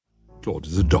Claude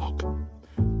is a dog.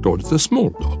 Claude is a small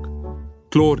dog.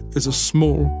 Claude is a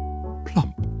small,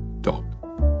 plump dog.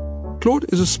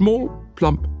 Claude is a small,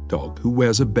 plump dog who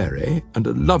wears a beret and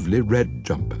a lovely red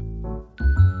jumper.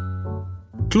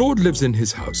 Claude lives in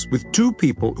his house with two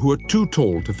people who are too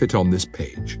tall to fit on this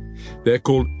page. They're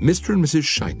called Mr. and Mrs.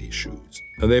 Shiny Shoes,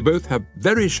 and they both have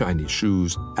very shiny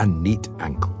shoes and neat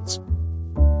ankles.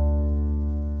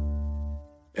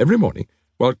 Every morning,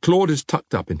 while Claude is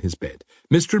tucked up in his bed,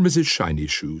 Mr. and Mrs. Shiny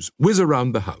Shoes whiz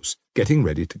around the house, getting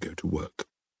ready to go to work.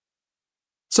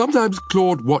 Sometimes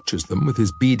Claude watches them with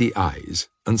his beady eyes,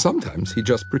 and sometimes he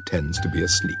just pretends to be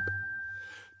asleep.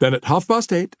 Then at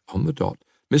 8:30, on the dot,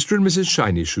 Mr. and Mrs.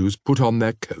 Shiny Shoes put on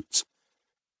their coats.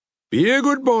 "Be a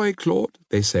good boy, Claude,"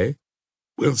 they say.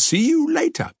 "We'll see you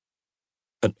later."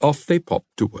 And off they pop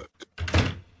to work.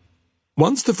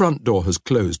 Once the front door has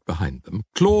closed behind them,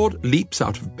 Claude leaps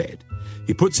out of bed.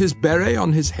 He puts his beret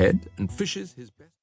on his head and fishes his best